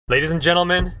Ladies and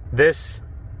gentlemen, this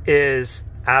is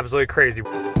absolutely crazy. I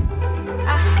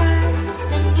heard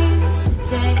the news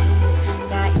today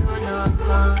that you are not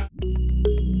mine.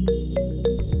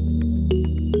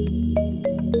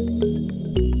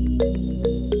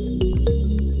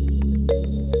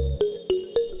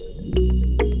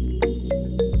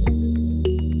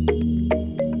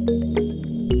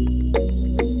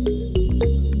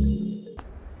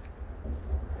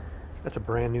 That's a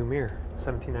brand new mirror,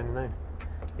 $17.99.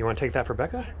 You want to take that for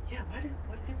Becca? Yeah, why did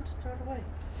people just throw it away?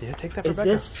 Yeah, take that for Becca.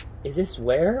 Is this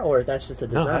wear or that's just a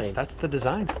design? No, that's the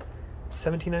design. It's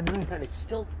 $17.99. And it's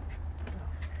still.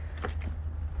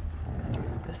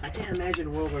 I can't imagine a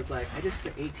world where it's like I just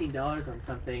spent $18 on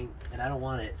something and I don't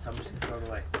want it, so I'm just gonna throw it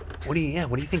away. What do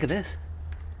you think of this?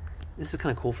 This is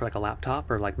kind of cool for like a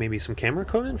laptop or like maybe some camera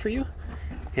equipment for you.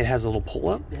 It has a little pull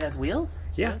up. It has wheels?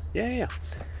 Yeah, yeah.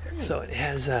 So it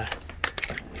has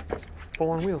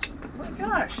full-on wheels. Oh my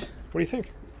gosh! What do you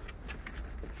think?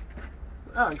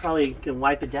 Oh, I probably can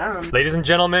wipe it down. Ladies and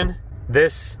gentlemen,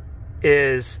 this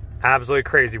is absolutely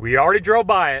crazy. We already drove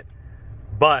by it,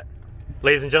 but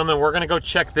ladies and gentlemen, we're gonna go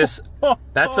check this.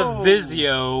 That's a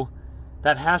Vizio.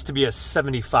 That has to be a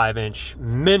 75-inch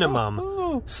minimum.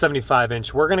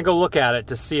 75-inch. We're gonna go look at it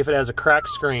to see if it has a cracked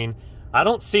screen. I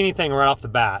don't see anything right off the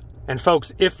bat. And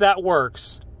folks, if that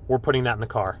works, we're putting that in the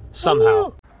car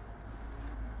somehow.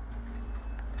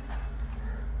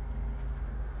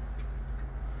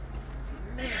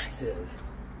 Massive.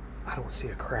 I don't see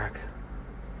a crack.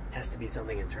 Has to be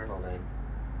something internal then.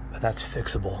 But that's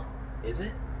fixable. Is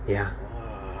it? Yeah.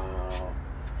 Wow.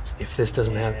 If this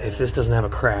doesn't have a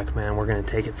crack, man, we're gonna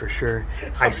take it for sure.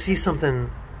 I see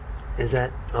something. Is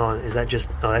that just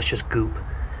that's just goop.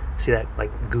 See that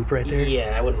like goop right there?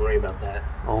 Yeah, I wouldn't worry about that.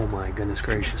 Oh my goodness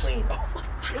gracious. Clean. Oh my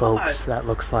Folks, God. that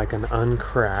looks like an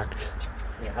uncracked.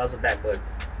 Yeah, how's the back look?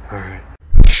 Alright.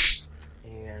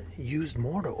 And Used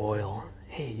motor oil.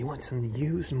 Hey, you want some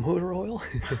used motor oil?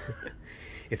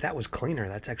 If that was cleaner,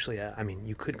 that's actually I mean,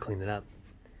 you could clean it up.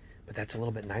 But that's a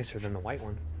little bit nicer than the white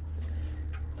one.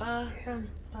 that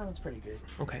one's pretty good.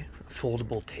 Okay. A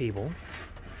foldable table.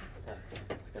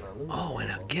 Oh, and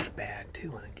a table. gift bag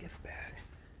too, and a gift bag.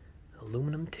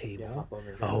 Aluminum table.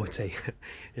 Yeah, oh,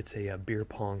 it's a beer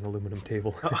pong aluminum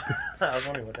table. I was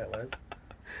wondering what that was.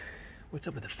 What's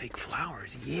up with the fake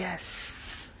flowers? Yes,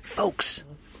 folks,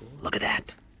 That's cool. look at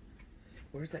that.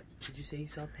 Where's that? Did you say you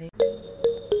saw paint?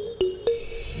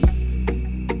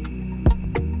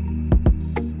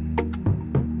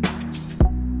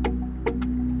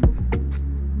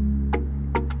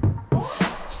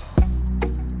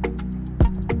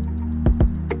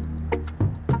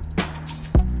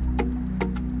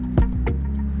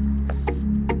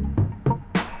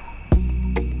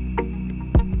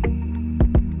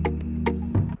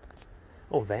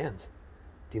 Oh, Vans.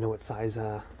 Do you know what size?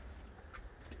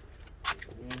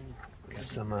 We got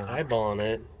some. Eyeballing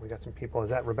it. We got some people. Is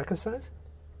that Rebecca's size?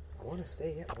 I want to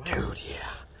say it. Wow. Dude, yeah.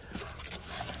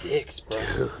 Sticks, bro.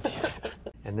 Dude, yeah.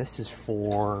 And this is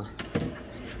for.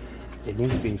 It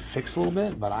needs to be fixed a little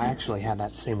bit, but I actually have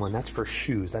that same one. That's for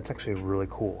shoes. That's actually really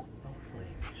cool.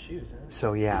 Shoes, huh?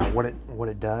 So yeah, what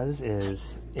it does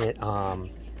is it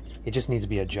just needs to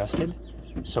be adjusted,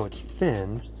 so it's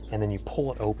thin, and then you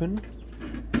pull it open,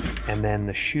 and then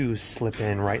the shoes slip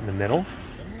in right in the middle.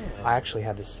 Yeah. I actually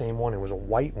had the same one. It was a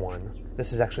white one.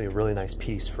 This is actually a really nice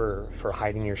piece for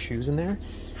hiding your shoes in there,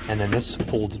 and then this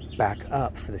folds back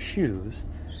up for the shoes,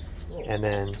 and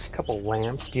then a couple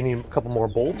lamps. Do you need a couple more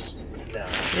bulbs? No.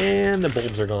 And the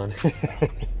bulbs are gone.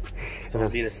 So we'll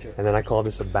do this too. And then I call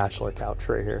this a bachelor couch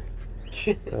right here.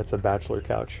 That's a bachelor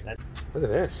couch. Look at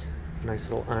this. Nice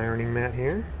little ironing mat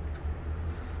here.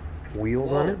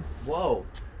 Wheels on it. Whoa.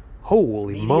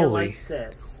 Holy Media moly. light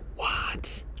sets.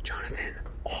 What? Jonathan,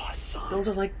 awesome.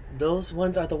 Those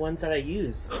ones are the ones that I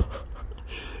use.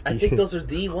 I think those are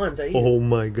the ones I use. Oh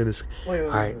my goodness. Wait,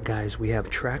 Alright guys, we have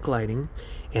track lighting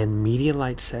and media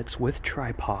light sets with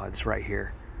tripods right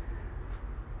here.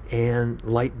 And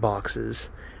light boxes.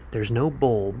 There's no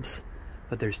bulbs,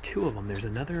 but there's two of them. There's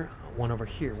another one over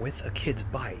here with a kid's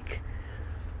bike.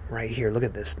 Right here, look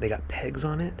at this. They got pegs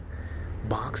on it,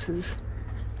 boxes,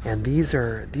 and these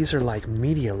are like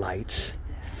media lights.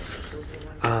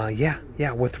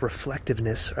 Yeah, with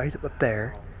reflectiveness right up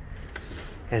there.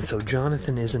 And so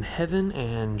Jonathan is in heaven.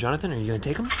 And Jonathan, are you gonna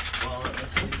take them? Well,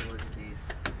 let's take a look at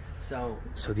these. So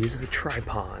these are the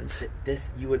tripods.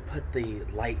 this you would put the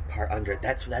light part under it.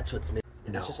 That's what's missing.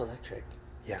 No. It's just electric.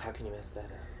 Yeah. How can you mess that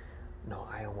up? No,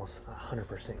 I almost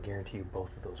 100% guarantee you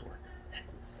both of those work.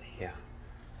 That's insane. Yeah.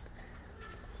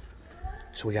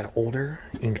 So we got an older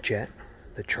inkjet.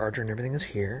 The charger and everything is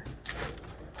here.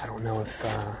 I don't know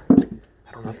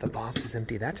if the box is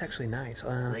empty. That's actually nice.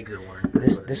 Legs are worn.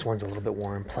 This one's a little bit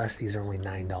worn. Plus, these are only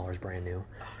 $9 brand new.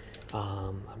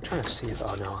 I'm trying to see if,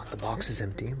 oh no, the box is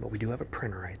empty, but we do have a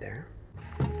printer right there.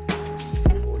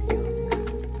 For young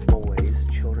boys,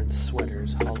 children's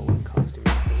sweaters, Halloween costumes.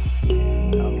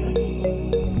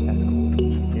 Okay, that's cool.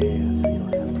 Yeah, so you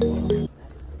don't have to look.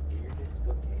 That is the weirdest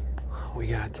bookcase. We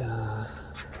got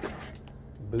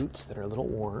boots that are a little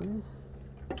worn.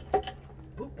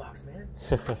 Boot box, man.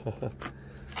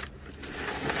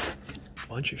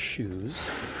 Bunch of shoes.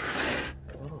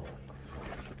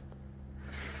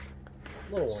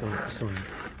 Oh. Some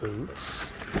boots.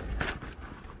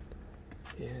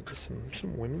 Yeah, just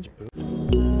some women's boots.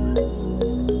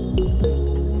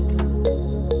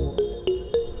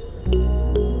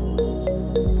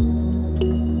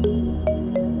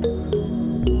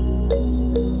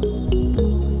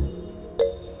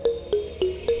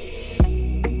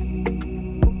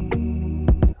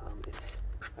 It's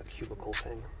a cubicle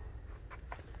thing.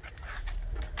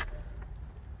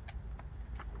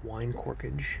 Wine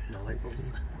corkage. No light bulbs.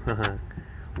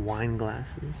 Wine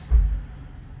glasses.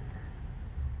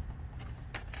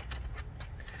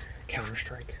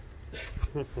 Counter-Strike.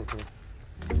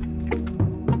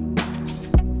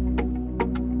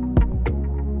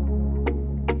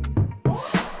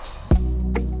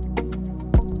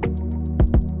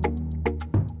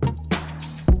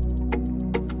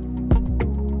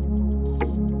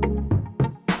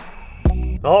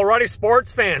 Alrighty,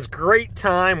 sports fans, great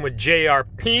time with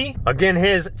JRP. Again,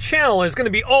 his channel is going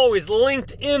to be always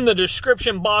linked in the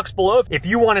description box below. If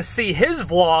you want to see his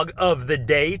vlog of the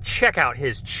day, check out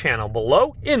his channel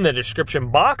below in the description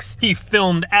box. He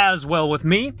filmed as well with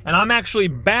me, and I'm actually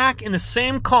back in the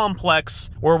same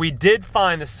complex where we did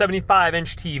find the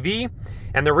 75-inch TV.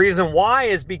 And the reason why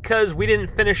is because we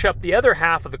didn't finish up the other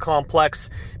half of the complex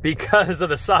because of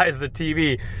the size of the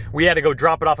TV. We had to go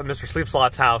drop it off at Mr.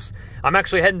 Sleepslot's house. I'm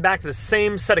actually heading back to the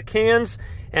same set of cans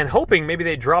and hoping maybe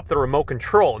they drop the remote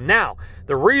control. Now,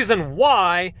 the reason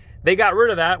why they got rid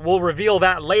of that, we'll reveal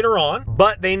that later on,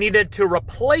 but they needed to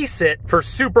replace it for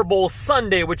Super Bowl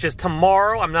Sunday, which is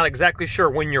tomorrow. I'm not exactly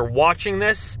sure when you're watching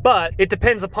this, but it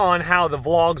depends upon how the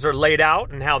vlogs are laid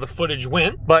out and how the footage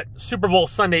went, but Super Bowl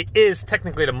Sunday is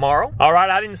technically tomorrow. All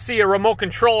right, I didn't see a remote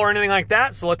control or anything like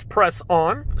that, so let's press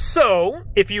on. So,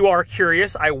 if you are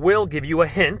curious, I will give you a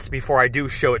hint before I do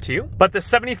show it to you, but the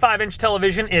 75-inch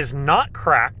television is not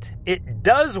cracked. It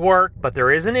does work, but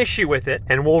there is an issue with it,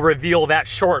 and we'll reveal that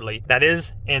shortly. That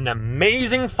is an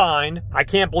amazing find. I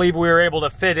can't believe we were able to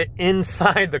fit it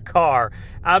inside the car.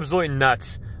 Absolutely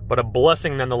nuts, but a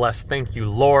blessing nonetheless. Thank you,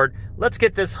 Lord. Let's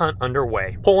get this hunt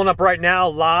underway. Pulling up right now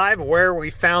live where we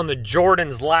found the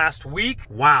Jordans last week.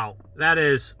 Wow,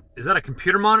 is that a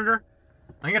computer monitor?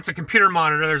 I think it's a computer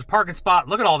monitor. There's a parking spot.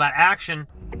 Look at all that action.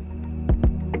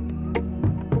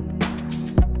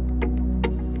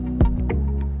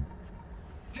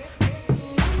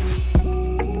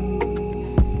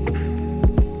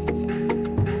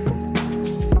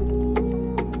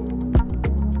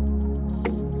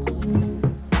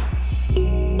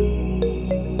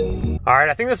 All right,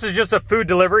 I think this is just a food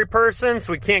delivery person,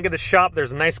 so we can't get the shop.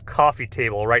 There's a nice coffee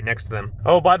table right next to them.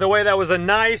 Oh, by the way, that was a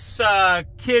nice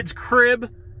kid's crib.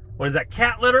 What is that,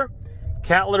 cat litter?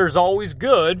 Cat litter is always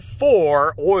good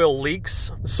for oil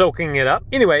leaks, soaking it up.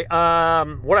 Anyway,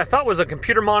 what I thought was a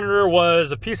computer monitor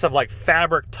was a piece of like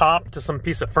fabric top to some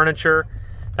piece of furniture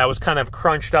that was kind of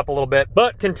crunched up a little bit.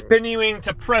 But continuing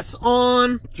to press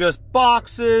on, just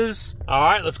boxes. All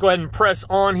right, let's go ahead and press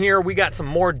on here. We got some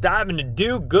more diving to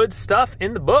do, good stuff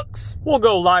in the books. We'll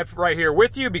go live right here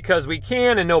with you because we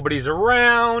can and nobody's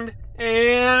around.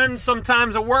 And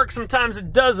sometimes it works, sometimes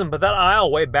it doesn't, but that aisle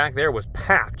way back there was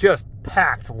packed, just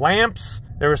packed. Lamps,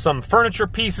 there were some furniture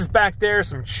pieces back there,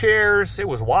 some chairs, it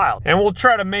was wild. And we'll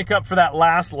try to make up for that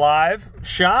last live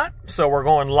shot. So we're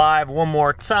going live one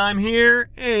more time here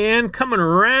and coming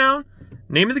around.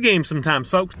 Name of the game sometimes,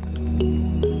 folks.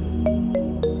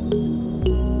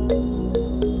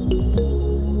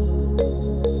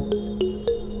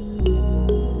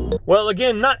 Well,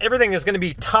 again, not everything is going to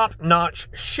be top-notch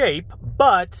shape,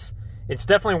 but it's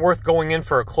definitely worth going in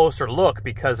for a closer look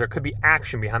because there could be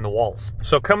action behind the walls.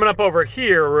 So coming up over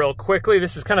here real quickly,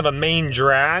 this is kind of a main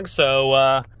drag,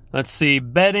 so Let's see,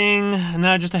 bedding,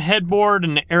 no, just a headboard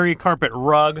and an area carpet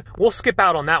rug. We'll skip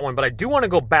out on that one, but I do want to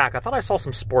go back. I thought I saw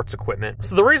some sports equipment.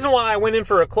 So the reason why I went in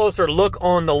for a closer look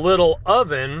on the little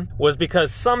oven was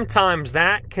because sometimes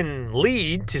that can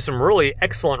lead to some really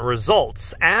excellent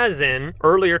results. As in,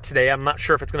 earlier today, I'm not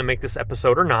sure if it's going to make this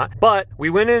episode or not, but we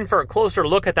went in for a closer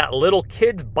look at that little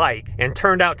kid's bike and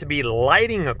turned out to be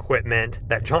lighting equipment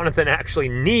that Jonathan actually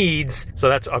needs. So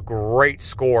that's a great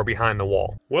score behind the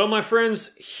wall. Well, my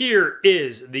friends, here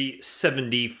is the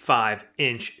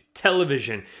 75-inch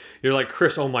television. You're like,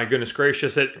 Chris, oh my goodness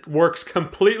gracious, it works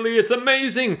completely. It's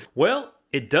amazing. Well,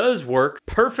 it does work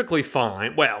perfectly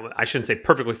fine. Well, I shouldn't say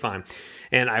perfectly fine.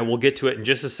 And I will get to it in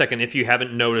just a second if you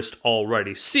haven't noticed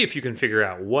already. See if you can figure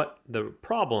out what the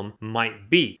problem might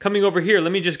be. Coming over here,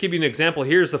 let me just give you an example.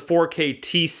 Here's the 4K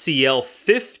TCL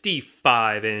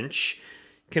 55-inch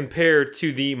compared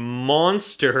to the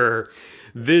monster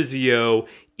Vizio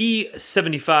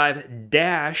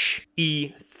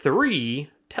E75-E3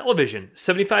 television.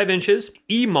 75 inches,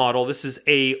 E model. This is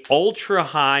a ultra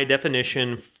high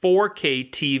definition 4K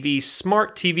TV,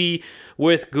 smart TV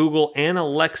with Google and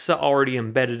Alexa already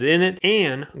embedded in it,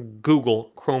 and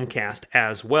Google Chromecast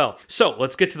as well. So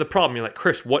let's get to the problem. You're like,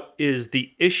 Chris, what is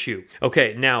the issue?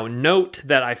 Okay, now note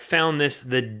that I found this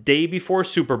the day before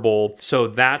Super Bowl, so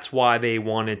that's why they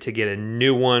wanted to get a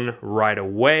new one right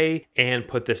away and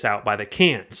put this out by the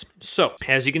cans. So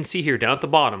as you can see here down at the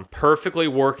bottom, perfectly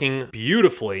working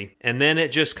beautifully, and then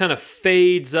it just kind of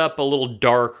fades up a little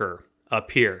darker up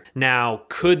here. Now,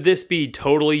 could this be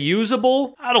totally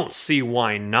usable? I don't see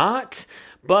why not,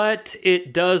 but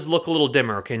it does look a little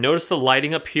dimmer. Okay, notice the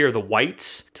lighting up here, the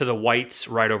whites to the whites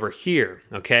right over here,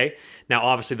 okay? Now,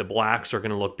 obviously the blacks are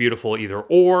gonna look beautiful either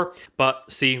or, but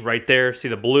see right there, see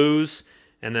the blues?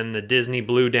 And then the Disney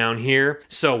blue down here.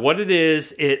 So what it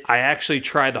is, I actually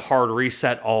tried the hard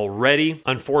reset already.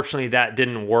 Unfortunately, that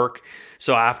didn't work.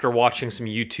 So after watching some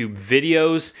YouTube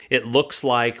videos, it looks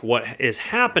like what is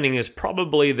happening is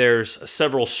probably there's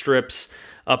several strips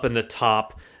up in the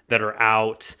top that are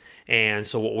out. And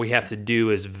so what we have to do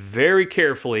is very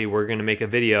carefully, we're going to make a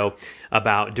video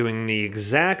about doing the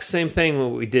exact same thing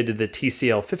what we did to the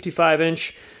TCL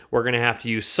 55-inch. We're going to have to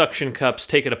use suction cups,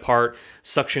 take it apart,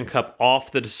 suction cup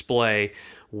off the display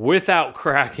without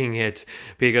cracking it,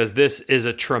 because this is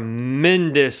a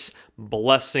tremendous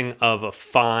blessing of a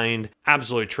find.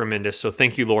 Absolutely tremendous. So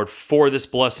thank you, Lord, for this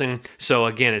blessing. So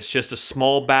again, it's just a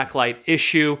small backlight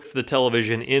issue for the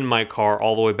television in my car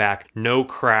all the way back. No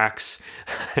cracks.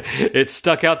 It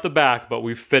stuck out the back, but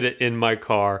we fit it in my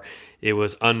car. It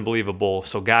was unbelievable.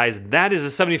 So guys, that is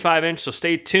a 75-inch, so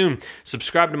stay tuned.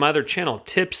 Subscribe to my other channel,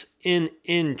 Tips in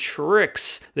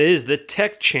Tricks. That is the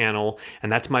tech channel,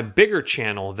 and that's my bigger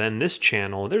channel than this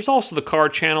channel. There's also the car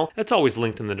channel. That's always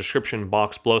linked in the description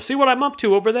box below. See what I'm up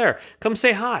to over there. Come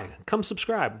say hi. Come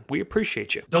subscribe. We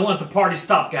appreciate you. Don't let the party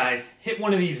stop, guys. Hit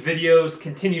one of these videos.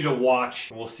 Continue to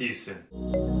watch. We'll see you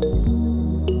soon.